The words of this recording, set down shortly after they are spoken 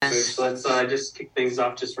So let's just kick things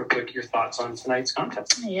off just real quick. Your thoughts on tonight's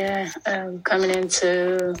contest? Yeah, coming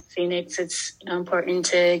into Phoenix, it's important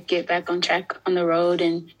to get back on track on the road,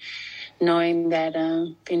 and knowing that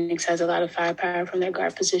Phoenix has a lot of firepower from their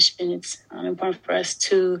guard position. It's important for us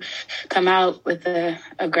to come out with an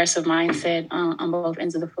aggressive mindset on both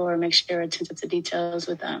ends of the floor, make sure we're attentive to details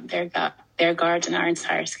with their guards and our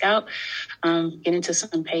entire scout, get into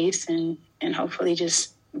some pace, and hopefully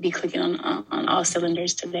just be clicking on all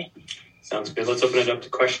cylinders today. Sounds good. Let's open it up to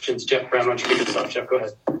questions. Jeff Brown, why don't you kick us off? Jeff, go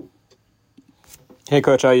ahead. Hey,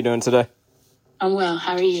 Coach, how are you doing today? I'm well.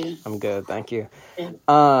 How are you? I'm good, thank you.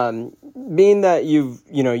 Yeah. Being that you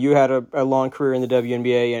had a long career in the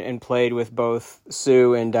WNBA and played with both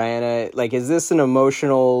Sue and Diana, like, is this an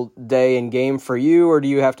emotional day and game for you, or do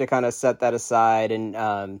you have to kind of set that aside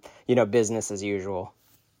and business as usual?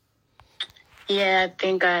 Yeah, I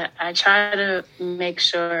think I try to make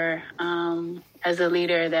sure as a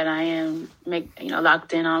leader that I am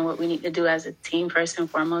locked in on what we need to do as a team first and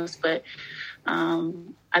foremost. But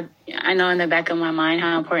I know in the back of my mind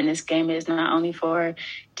how important this game is, not only for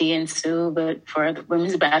Dee and Sue, but for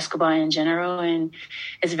women's basketball in general. And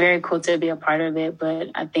it's very cool to be a part of it.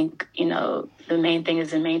 But I think, the main thing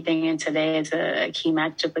is the main thing. And today is a key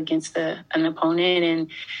matchup against an opponent,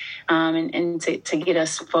 and to get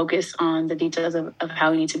us focused on the details of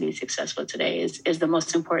how we need to be successful today is the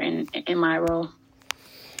most important in my role.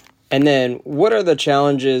 And then what are the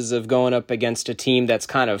challenges of going up against a team that's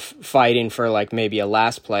kind of fighting for like maybe a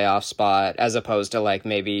last playoff spot as opposed to like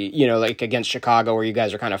maybe, like against Chicago where you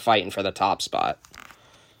guys are kind of fighting for the top spot?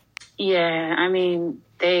 Yeah, I mean,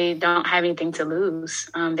 they don't have anything to lose.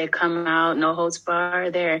 They come out, no holds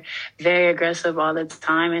barred. They're very aggressive all the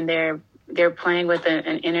time, and they're playing with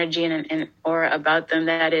an energy and an aura about them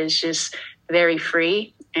that is just very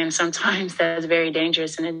free. And sometimes that's very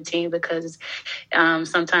dangerous in a team because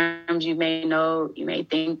sometimes you may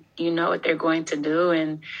think you know what they're going to do.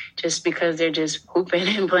 And just because they're just hooping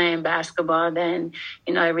and playing basketball, then,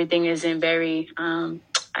 everything isn't very,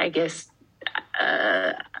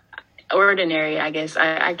 ordinary, I guess.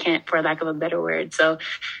 I can't, for lack of a better word. So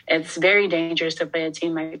it's very dangerous to play a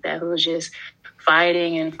team like that who's just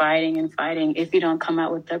fighting and fighting and fighting if you don't come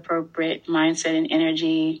out with the appropriate mindset and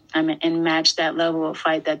energy and match that level of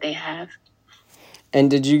fight that they have. And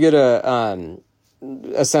did you get a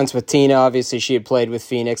sense with Tina? Obviously, she had played with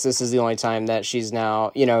Phoenix. This is the only time that she's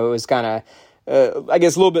now, it was kind of, I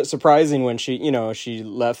guess, a little bit surprising when she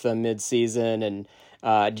left them mid-season. And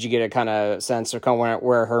did you get a kind of sense or kind of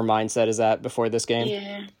where her mindset is at before this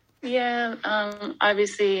game? Yeah.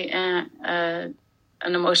 Obviously,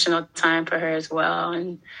 an emotional time for her as well,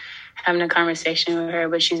 and having a conversation with her,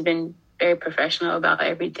 but she's been very professional about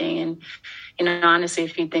everything. And, honestly,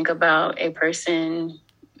 if you think about a person,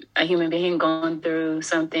 a human being going through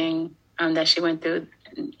something that she went through,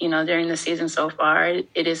 during the season so far,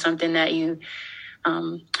 it is something that you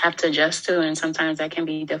have to adjust to, and sometimes that can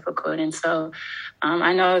be difficult. And so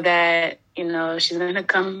I know that, she's going to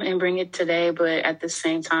come and bring it today, but at the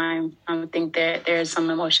same time, I think that there's some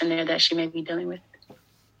emotion there that she may be dealing with.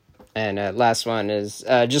 And last one is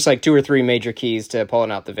just like 2 or 3 major keys to pulling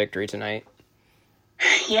out the victory tonight.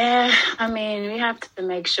 Yeah, I mean, we have to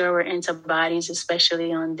make sure we're into bodies,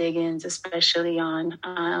 especially on Diggins, especially on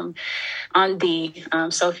D.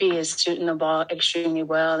 Sophie is shooting the ball extremely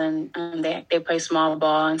well, and they play small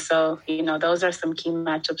ball. And so, those are some key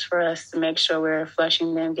matchups for us to make sure we're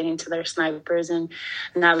flushing them, getting to their snipers, and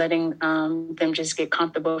not letting them just get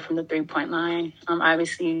comfortable from the 3-point line.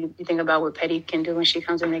 Obviously, you think about what Petty can do when she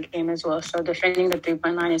comes in the game as well. So defending the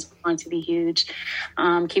 3-point line is going to be huge.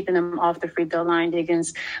 Keeping them off the free throw line, Diggins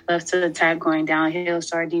left to the attack, going downhill.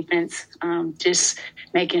 So our defense, just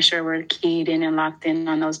making sure we're keyed in and locked in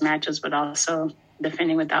on those matchups, but also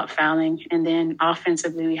defending without fouling. And then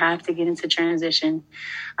offensively, we have to get into transition.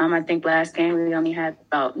 I think last game we only had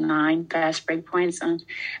about 9 fast break points.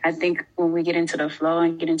 I think when we get into the flow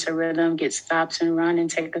and get into rhythm, get stops and run and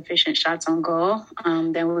take efficient shots on goal,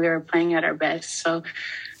 then we are playing at our best. So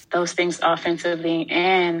those things offensively.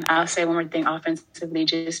 And I'll say one more thing offensively,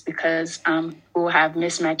 just because we'll have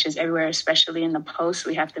mismatches everywhere, especially in the post.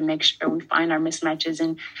 We have to make sure we find our mismatches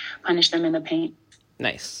and punish them in the paint.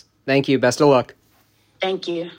 Nice. Thank you. Best of luck. Thank you.